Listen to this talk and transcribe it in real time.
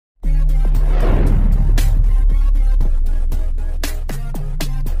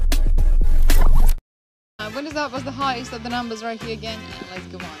because that was the highest of the numbers right here again. And let's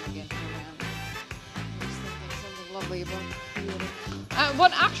go on again. There's something lovely about theater.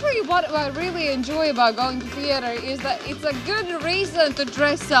 What I really enjoy about going to theater is that it's a good reason to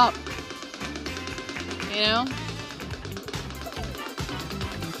dress up. You know?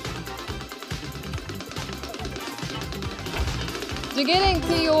 To get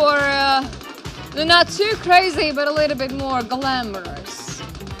into your, not too crazy, but a little bit more glamorous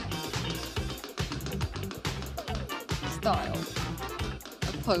style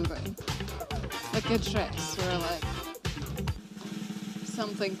of clothing. Like a dress or like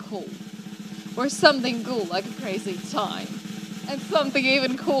something cool. Or something cool like a crazy time. And something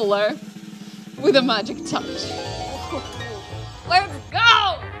even cooler with a magic touch. Let's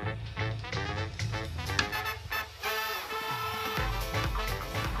go!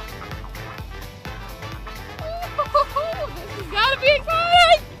 This has got to be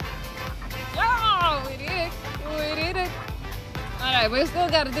exciting! Yeah, we did it. We did it. Alright, we still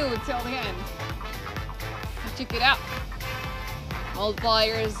got to do it till the end. Check it out.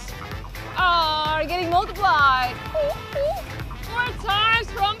 Multipliers are getting multiplied. 4 times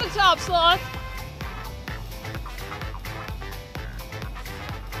from the top slot.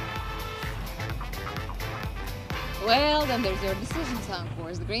 Well, then there's your decision time, of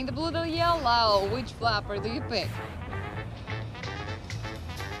course. The green, the blue, the yellow. Which flapper do you pick?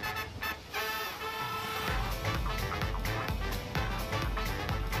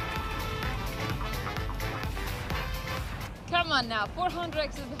 Come on now,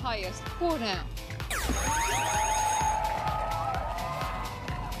 400x is the highest. 4 now.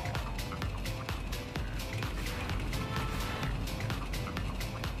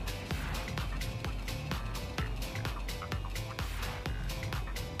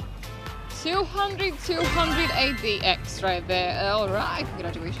 $280x right there. All right,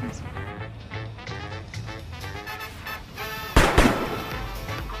 congratulations.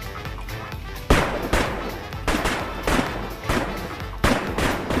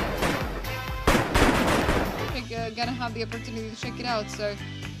 Gonna have the opportunity to check it out, so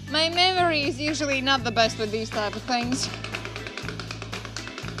my memory is usually not the best with these type of things,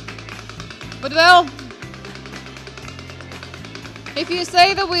 but well, if you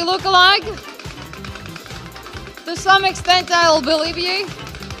say that we look alike, to some extent I'll believe you.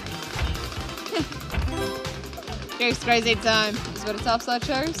 Here's crazy time. This is what a top slot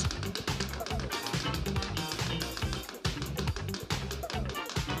shows.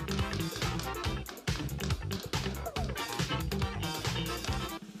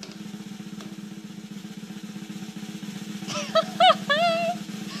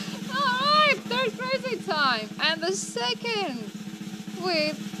 Time and the second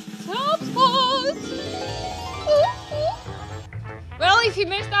with top spot. Well, if you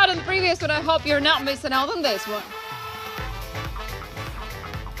missed out on the previous one, I hope you're not missing out on this one.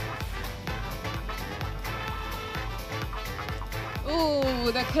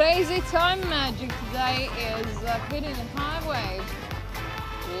 Ooh, the crazy time magic today is hitting a high wave.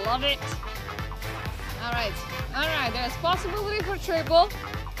 Love it. All right, there's possibility for triple,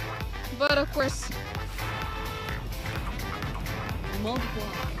 but of course,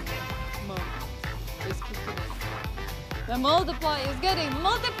 the multiply is getting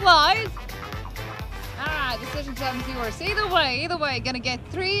multiplied. Alright, decision time is yours. Either way, gonna get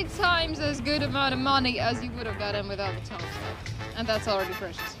 3 times as good amount of money as you would have gotten without the top slot. And that's already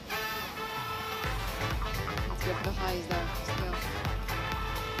precious. Let's go for the highs though,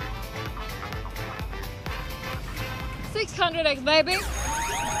 still. 600x, baby.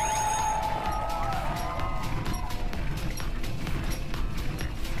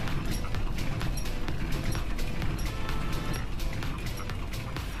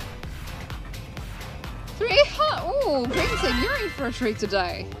 Ooh, Crimson, you're in for a treat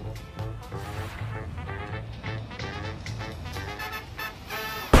today.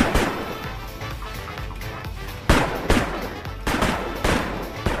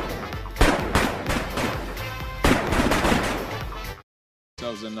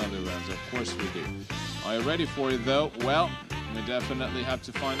 Another round, of course we do. Are you ready for it though? Well, we definitely have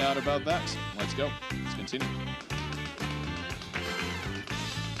to find out about that. Let's go. Let's continue.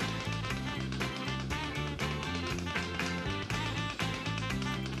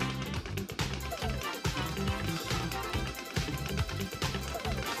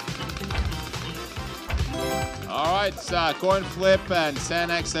 All right, coin flip and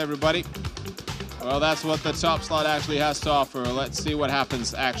 10x, everybody. Well, that's what the top slot actually has to offer. Let's see what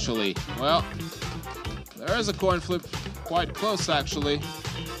happens actually. Well, there is a coin flip quite close actually.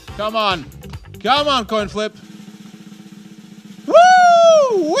 Come on, coin flip.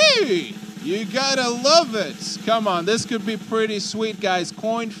 Woo-wee! You gotta love it. Come on, this could be pretty sweet, guys.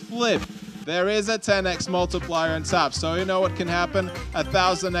 Coin flip. There is a 10x multiplier on top, so you know what can happen?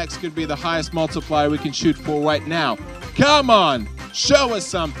 1000x could be the highest multiplier we can shoot for right now. Come on, show us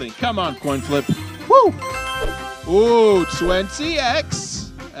something. Come on, coin flip. Woo! Ooh,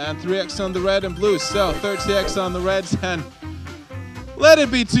 20x and 3x on the red and blue. So 30x on the reds and let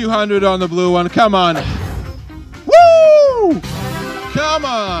it be 200 on the blue one. Come on. Woo! Come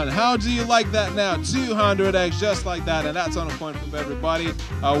on, how do you like that now? 200x just like that, and that's on a coin flip, everybody.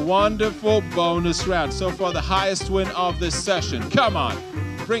 A wonderful bonus round. So far, the highest win of this session. Come on,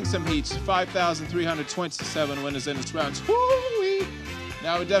 bring some heat. 5,327 winners in this round. Woo-wee.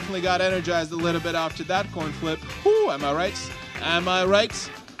 Now we definitely got energized a little bit after that coin flip. Woo, am I right? Am I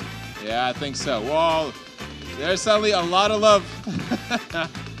right? Yeah, I think so. Well, there's suddenly a lot of love,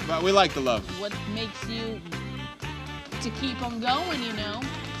 but we like the love. What makes you to keep on going, you know?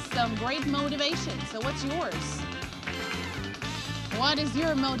 Some great motivation. So what's yours? What is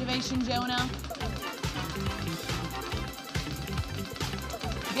your motivation, Jonah?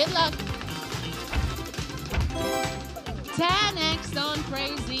 Good luck. 10x on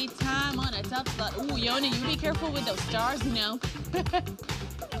crazy time on a top slot. Ooh, Jonah, you be careful with those stars, you know.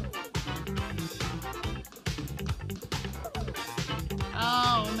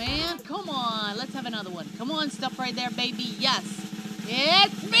 Oh, man, come on. Let's have another one. Come on, stop right there, baby. Yes.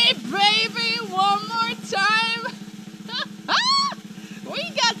 It's me, baby. One more time.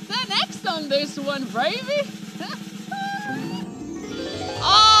 We got 10x on this one, baby.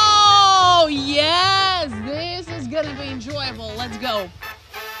 Oh, yes. This is going to be enjoyable. Let's go.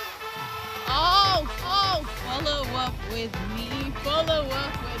 Oh, follow up with me. Follow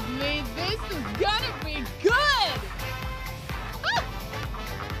up with me. This is going to be good.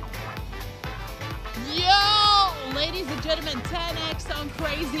 Yo, ladies and gentlemen, 10x on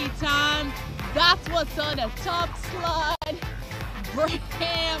crazy time. That's what's on the top slide.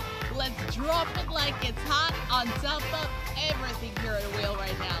 Bam, let's drop it like it's hot on top of everything here at the wheel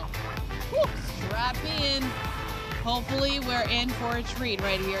right now. Woo, strap in. Hopefully we're in for a treat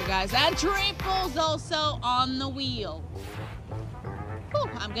right here, guys. And triples also on the wheel. Whew,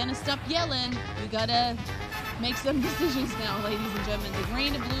 I'm gonna stop yelling. We gotta make some decisions now, ladies and gentlemen. The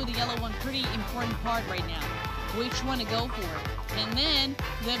green, the blue, the yellow one, pretty important part right now. Which one to go for. And then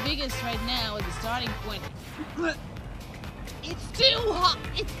the biggest right now is the starting point. It's too hot.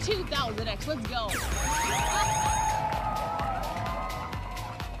 It's 2000x. Let's go.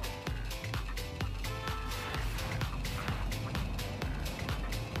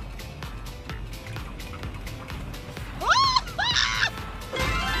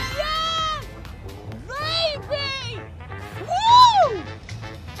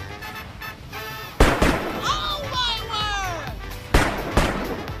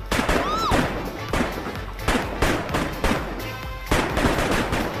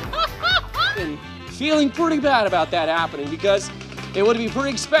 Feeling pretty bad about that happening because it would be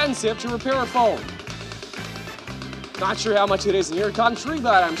pretty expensive to repair a phone. Not sure how much it is in your country,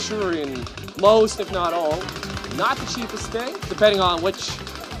 but I'm sure in most, if not all, not the cheapest thing, depending on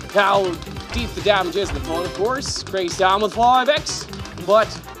how deep the damage is in the phone, of course. Crazy down with 5x, but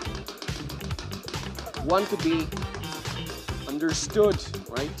one could be understood,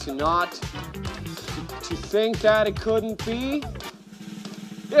 right? To think that it couldn't be.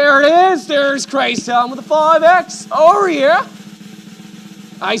 There it is, there's Craystown with a 5x. Oh yeah.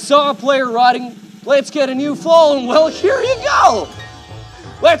 I saw a player writing, let's get a new phone. Well, here you go.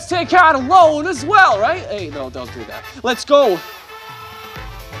 Let's take out a loan as well, right? Hey, no, don't do that. Let's go.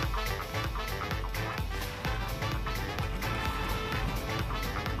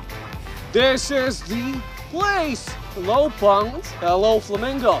 This is the place. Hello, Penguins. Hello,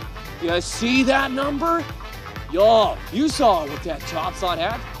 Flamingo. You see that number? Yo, you saw what that top slot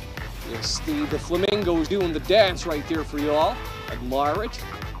had? Yes, the Flamingo's doing the dance right there for y'all. Admire it.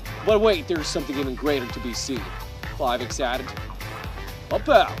 But wait, there's something even greater to be seen. 5x added. Up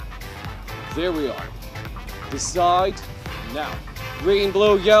out. There we are. Decide now. Green,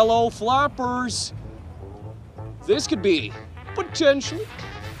 blue, yellow, flappers. This could be potentially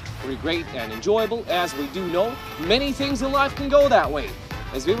pretty great and enjoyable. As we do know, many things in life can go that way.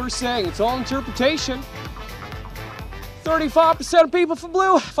 As we were saying, it's all interpretation. 35% of people for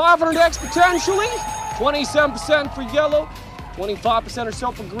blue, 500x potentially, 27% for yellow, 25% or so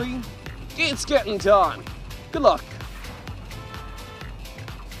for green. It's getting done. Good luck.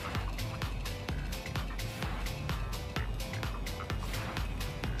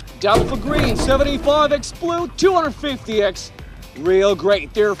 Double for green, 75x blue, 250x. Real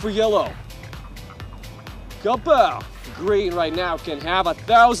great there for yellow. Kapow. Green right now can have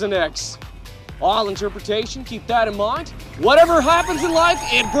 1000x. All interpretation, keep that in mind. Whatever happens in life,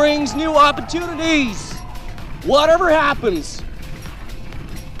 it brings new opportunities. Whatever happens.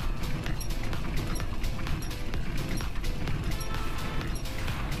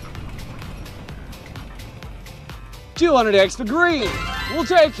 $200X for green. We'll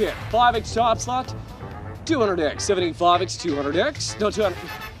take it. 5X top slot. 200X, 75X, 200X. No,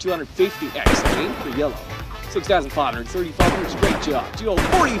 250X, I mean, for yellow. 6,500, 3,500, great job.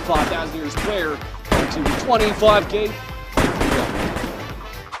 45,000 years player to 25K.